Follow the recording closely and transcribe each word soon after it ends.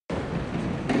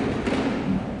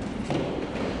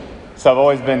So I've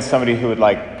always been somebody who would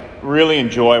really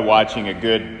enjoy watching a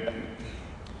good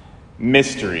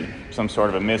mystery, some sort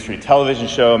of a mystery television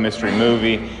show, a mystery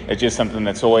movie. It's just something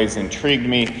that's always intrigued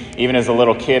me. Even as a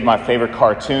little kid, my favorite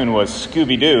cartoon was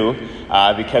Scooby-Doo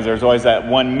because there was always that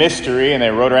one mystery, and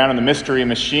they rode around in the mystery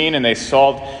machine and they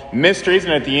solved mysteries,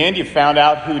 and at the end you found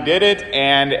out who did it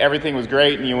and everything was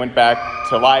great and you went back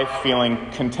to life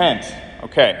feeling content.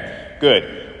 Okay,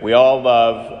 good. We all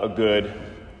love a good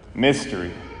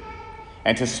mystery.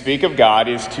 And to speak of God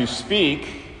is to speak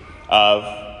of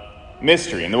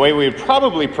mystery. And the way we would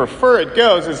probably prefer it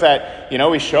goes is that,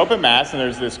 we show up at Mass and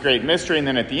there's this great mystery, and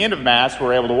then at the end of Mass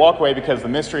we're able to walk away because the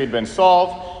mystery had been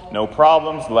solved. No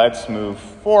problems, let's move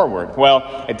forward.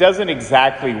 Well, it doesn't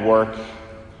exactly work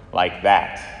like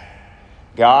that.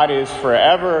 God is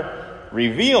forever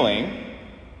revealing,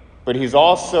 but he's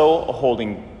also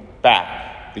holding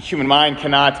back. The human mind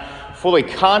cannot fully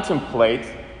contemplate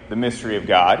the mystery of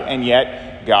God, and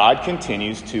yet God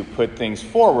continues to put things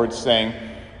forward saying,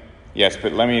 yes,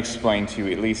 but let me explain to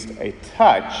you at least a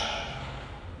touch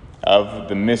of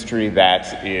the mystery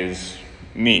that is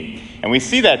me. And we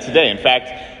see that today. In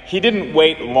fact, he didn't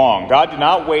wait long. God did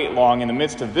not wait long in the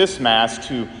midst of this Mass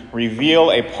to reveal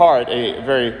a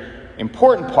very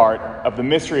important part of the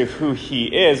mystery of who he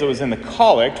is. It was in the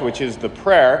Collect, which is the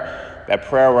prayer, that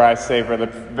prayer where I say for the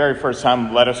very first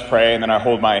time, let us pray, and then I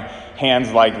hold my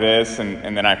hands like this,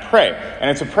 and then I pray. And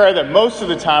it's a prayer that most of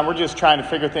the time we're just trying to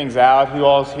figure things out, who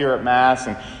all's here at Mass,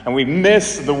 and we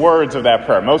miss the words of that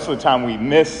prayer. Most of the time we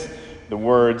miss the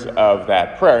words of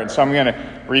that prayer. And so I'm going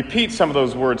to repeat some of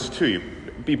those words to you.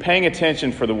 Be paying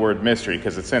attention for the word mystery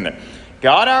because it's in there.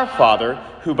 God our Father,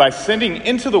 who by sending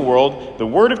into the world the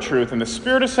word of truth and the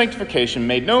spirit of sanctification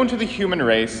made known to the human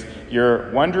race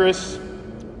your wondrous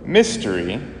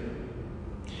mystery,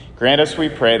 grant us, we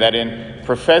pray, that in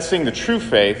professing the true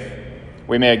faith,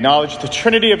 we may acknowledge the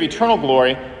Trinity of eternal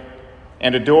glory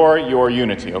and adore your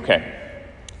unity. Okay.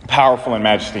 Powerful in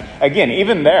majesty. Again,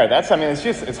 even there,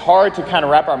 it's hard to kind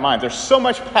of wrap our minds. There's so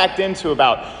much packed into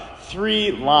about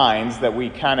 3 lines that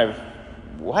we kind of,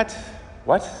 what?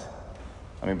 Let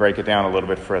me break it down a little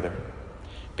bit further.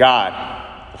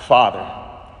 God, the Father,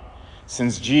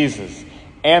 sends Jesus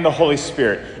and the Holy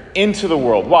Spirit into the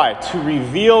world. Why? To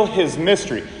reveal his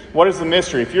mystery. What is the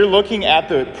mystery? If you're looking at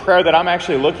the prayer that I'm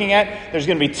actually looking at, there's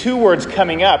going to be 2 words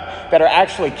coming up that are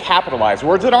actually capitalized.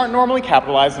 Words that aren't normally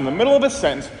capitalized in the middle of a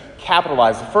sentence,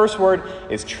 capitalized. The first word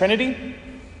is Trinity.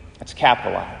 That's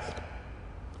capitalized.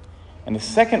 And the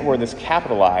second word that's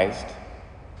capitalized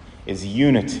is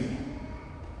unity.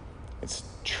 It's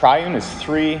triune, is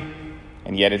 3,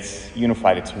 and yet it's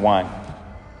unified, it's 1.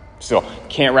 Still,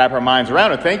 can't wrap our minds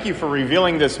around it. Thank you for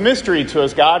revealing this mystery to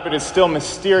us, God, but it's still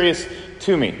mysterious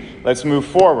to me. Let's move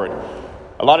forward.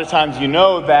 A lot of times you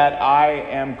know that I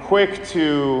am quick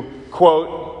to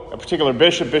quote a particular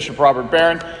bishop, Bishop Robert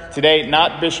Barron. Today,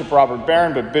 not Bishop Robert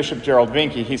Barron, but Bishop Gerald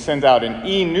Vinke. He sends out an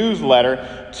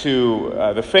e-newsletter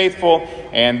to the faithful,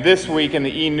 and this week in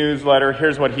the e-newsletter,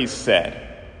 here's what he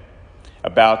said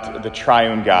about the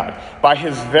triune God. By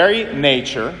his very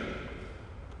nature,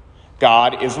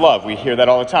 God is love. We hear that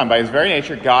all the time. By his very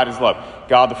nature, God is love.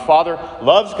 God the Father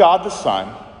loves God the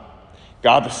Son.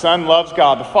 God the Son loves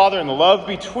God the Father, and the love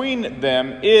between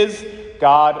them is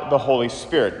God the Holy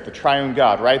Spirit, the triune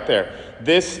God, right there.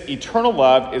 This eternal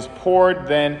love is poured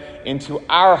then into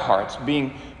our hearts,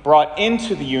 being brought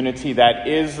into the unity that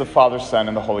is the Father, Son,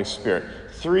 and the Holy Spirit.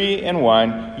 3 in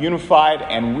 1, unified,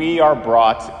 and we are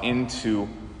brought into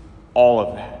all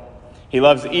of that. He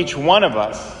loves each one of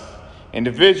us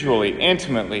individually,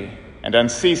 intimately, and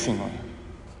unceasingly.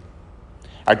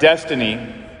 Our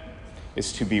destiny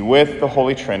is to be with the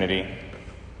Holy Trinity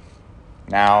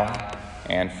now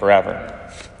and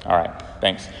forever. All right,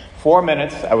 thanks. 4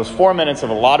 minutes. That was 4 minutes of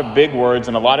a lot of big words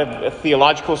and a lot of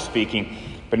theological speaking,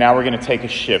 but now we're going to take a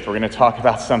shift. We're going to talk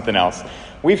about something else.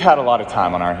 We've had a lot of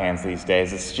time on our hands these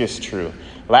days. It's just true.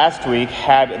 Last week,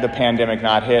 had the pandemic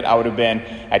not hit, I would have been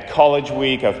at College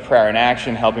Week of Prayer in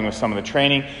Action, helping with some of the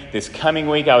training. This coming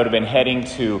week, I would have been heading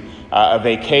to a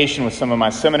vacation with some of my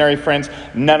seminary friends.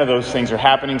 None of those things are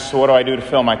happening, so what do I do to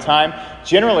fill my time?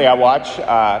 Generally, I watch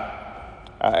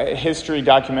history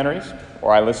documentaries,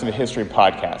 or I listen to history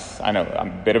podcasts. I know, I'm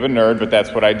a bit of a nerd, but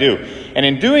that's what I do. And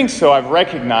in doing so, I've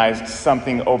recognized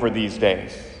something over these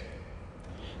days.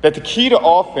 That the key to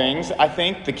all things, I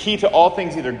think, the key to all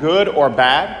things either good or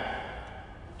bad,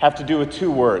 have to do with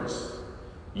 2 words: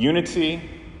 unity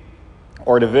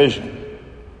or division.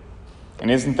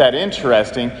 And isn't that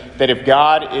interesting that if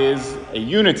God is a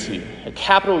unity, a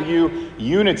capital U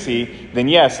unity, then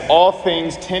yes, all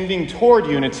things tending toward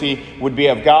unity would be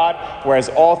of God, whereas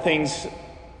all things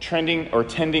trending or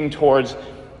tending towards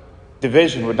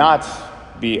division would not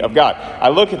be of God. I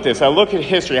look at this, I look at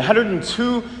history.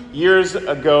 102 years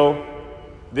ago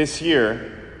this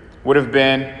year would have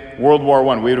been World War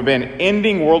I. We would have been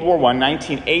ending World War I,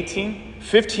 1918.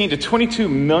 15 to 22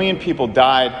 million people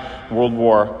died in World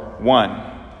War I.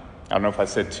 I don't know if I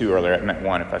said two earlier, I meant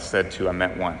one. If I said two, I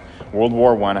meant one. World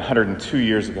War I, 102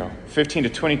 years ago. 15 to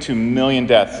 22 million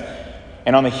deaths.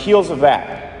 And on the heels of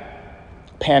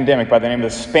that, pandemic by the name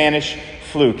of the Spanish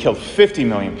flu killed 50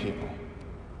 million people.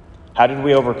 How did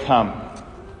we overcome?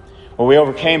 Well, we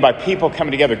overcame by people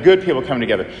coming together, good people coming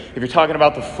together. If you're talking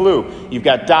about the flu, you've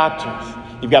got doctors,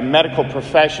 you've got medical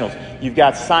professionals, you've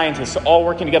got scientists all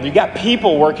working together. You've got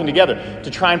people working together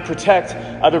to try and protect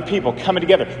other people coming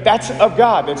together. That's of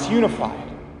God, that's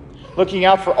unified. Looking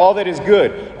out for all that is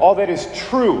good, all that is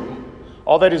true,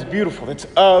 all that is beautiful, that's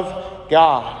of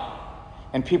God.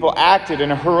 And people acted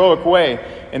in a heroic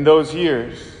way in those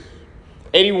years.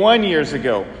 81 years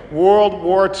ago, World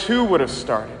War II would have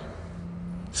started.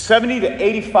 70 to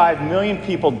 85 million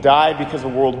people died because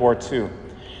of World War II.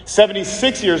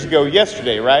 76 years ago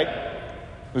yesterday, right?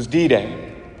 It was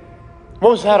D-Day.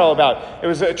 What was that all about? It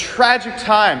was a tragic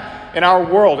time in our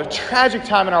world,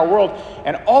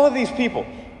 and all of these people,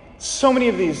 so many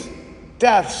of these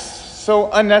deaths,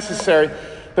 so unnecessary,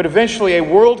 but eventually a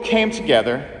world came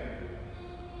together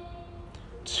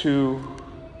to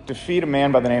defeat a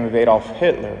man by the name of Adolf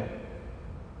Hitler,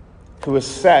 who was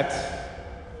set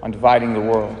on dividing the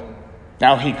world.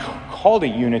 Now, he called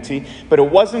it unity, but it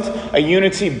wasn't a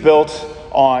unity built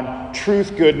on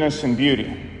truth, goodness, and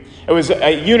beauty. It was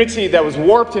a unity that was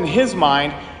warped in his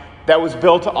mind, that was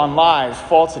built on lies,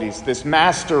 falsities, this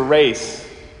master race.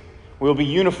 We will be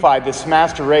unified, this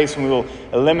master race, and we will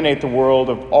eliminate the world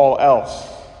of all else.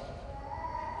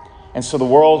 And so the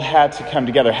world had to come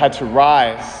together, had to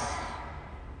rise.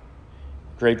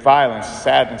 Great violence,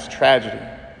 sadness, tragedy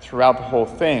throughout the whole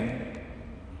thing.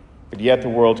 But yet the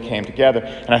world came together.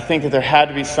 And I think that there had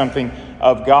to be something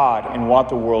of God in what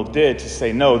the world did to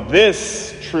say, no,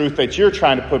 this truth that you're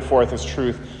trying to put forth as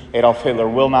truth, Adolf Hitler,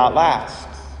 will not last.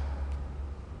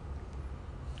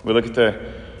 We look at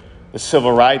the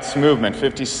Civil Rights Movement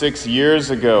 56 years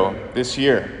ago this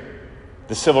year.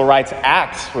 The Civil Rights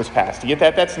Act was passed. You get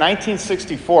that? That's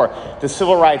 1964. The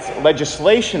Civil Rights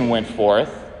legislation went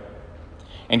forth.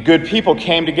 And good people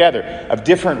came together of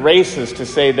different races to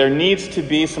say there needs to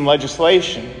be some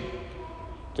legislation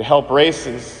to help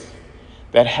races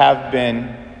that have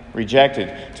been rejected,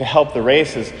 to help the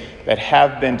races that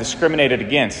have been discriminated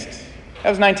against. That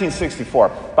was 1964.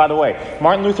 By the way,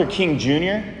 Martin Luther King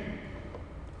Jr.,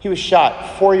 he was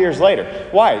shot 4 years later.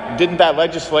 Why? Didn't that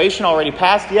legislation already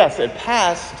pass? Yes, it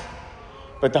passed,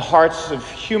 but the hearts of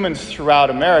humans throughout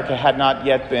America had not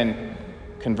yet been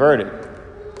converted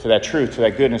to that truth, to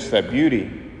that goodness, to that beauty.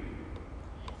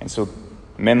 And so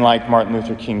men like Martin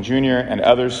Luther King Jr. and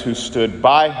others who stood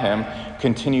by him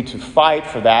continued to fight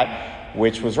for that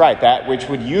which was right, that which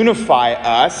would unify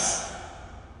us,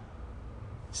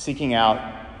 seeking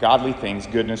out godly things,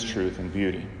 goodness, truth, and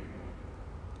beauty.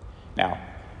 Now,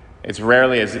 it's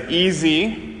rarely as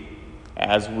easy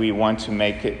as we want to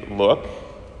make it look,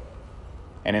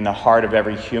 and in the heart of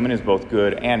every human is both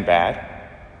good and bad.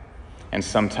 And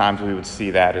sometimes we would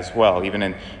see that as well. Even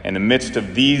in the midst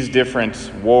of these different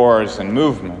wars and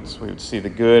movements, we would see the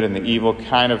good and the evil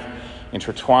kind of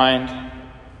intertwined.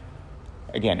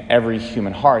 Again, every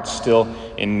human heart still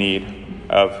in need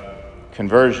of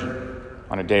conversion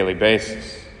on a daily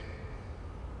basis.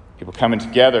 People coming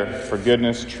together for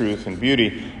goodness, truth, and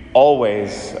beauty,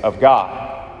 always of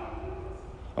God.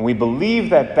 And we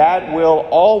believe that that will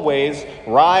always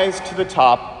rise to the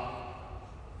top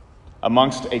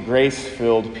amongst a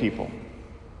grace-filled people.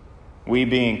 We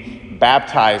being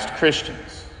baptized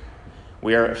Christians,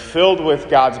 we are filled with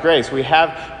God's grace. We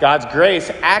have God's grace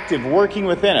active, working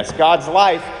within us, God's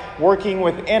life working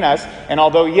within us. And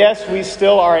although, yes, we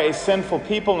still are a sinful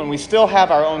people and we still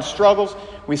have our own struggles,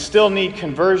 we still need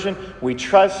conversion. We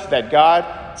trust that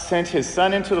God sent his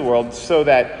Son into the world so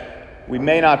that we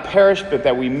may not perish, but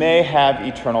that we may have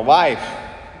eternal life.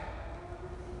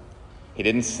 He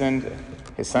didn't send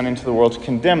his Son into the world to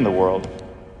condemn the world,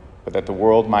 but that the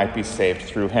world might be saved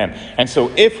through him. And so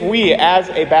if we as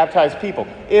a baptized people,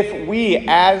 if we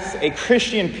as a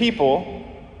Christian people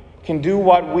can do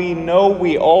what we know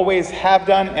we always have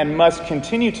done and must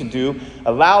continue to do,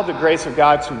 allow the grace of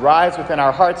God to rise within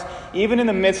our hearts, even in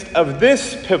the midst of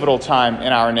this pivotal time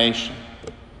in our nation,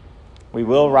 we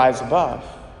will rise above.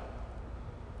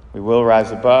 We will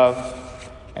rise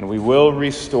above, and we will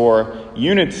restore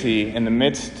unity in the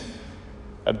midst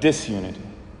of disunity.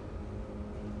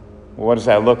 Well, what does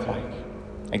that look like?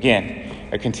 Again,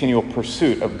 a continual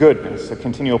pursuit of goodness, a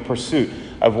continual pursuit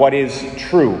of what is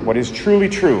true, what is truly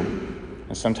true.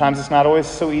 And sometimes it's not always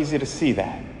so easy to see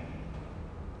that.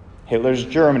 Hitler's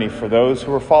Germany, for those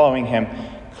who were following him,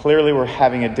 clearly were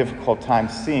having a difficult time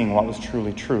seeing what was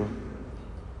truly true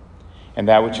and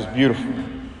that which is beautiful.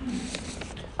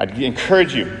 I'd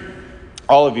encourage you,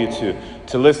 all of you,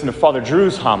 to listen to Father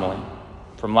Drew's homily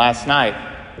from last night,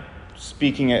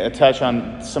 speaking a touch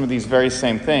on some of these very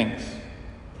same things.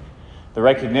 The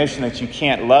recognition that you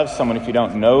can't love someone if you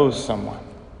don't know someone.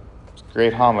 It's a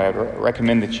great homily. I'd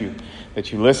recommend that you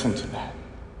listen to that.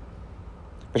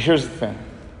 But here's the thing.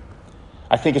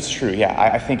 I think it's true. Yeah,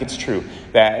 I think it's true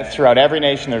that throughout every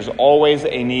nation there's always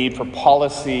a need for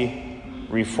policy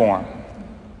reform.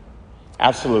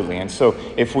 Absolutely. And so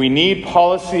if we need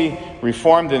policy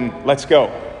reform, then let's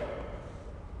go.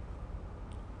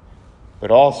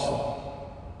 But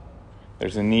also,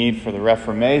 there's a need for the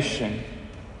reformation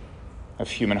of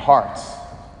human hearts,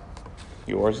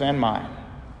 yours and mine,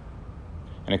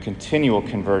 and a continual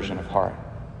conversion of heart.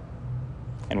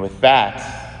 And with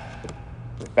that,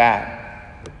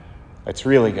 let's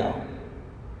really go.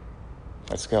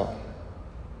 Let's go.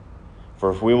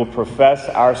 For if we will profess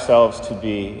ourselves to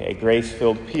be a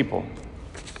grace-filled people,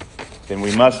 then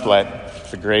we must let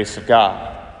the grace of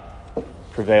God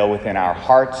prevail within our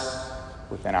hearts,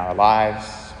 within our lives,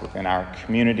 within our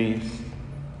communities,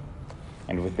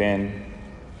 and within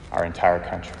our entire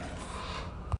country.